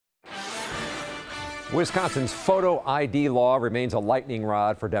Wisconsin's photo ID law remains a lightning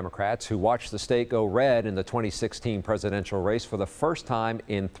rod for Democrats who watched the state go red in the 2016 presidential race for the first time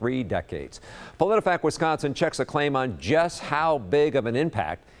in 3 decades. PolitiFact Wisconsin checks a claim on just how big of an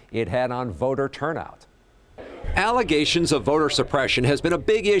impact it had on voter turnout. Allegations of voter suppression has been a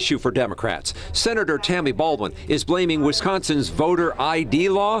big issue for Democrats. Senator Tammy Baldwin is blaming Wisconsin's voter ID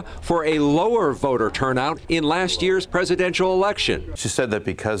law for a lower voter turnout in last year's presidential election. She said that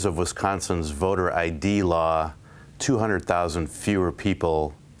because of Wisconsin's voter ID law, 200,000 fewer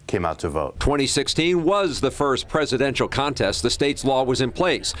people came out to vote. 2016 was the first presidential contest the state's law was in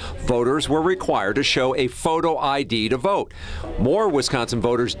place. Voters were required to show a photo ID to vote. More Wisconsin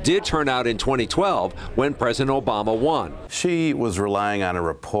voters did turn out in 2012 when President Obama won. She was relying on a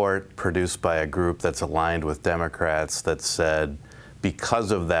report produced by a group that's aligned with Democrats that said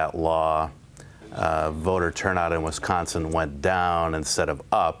because of that law, voter turnout in Wisconsin went down instead of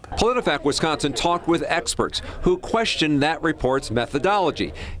up. PolitiFact Wisconsin talked with experts who questioned that report's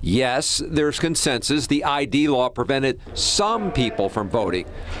methodology. Yes, there's consensus the ID law prevented some people from voting,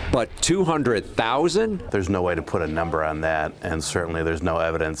 but 200,000? There's no way to put a number on that, and certainly there's no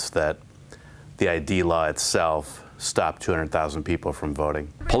evidence that the ID law itself stopped 200,000 people from voting.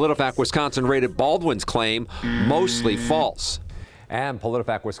 PolitiFact Wisconsin rated Baldwin's claim mostly false. And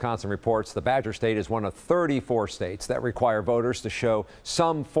PolitiFact Wisconsin reports the Badger State is one of 34 states that require voters to show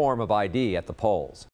some form of ID at the polls.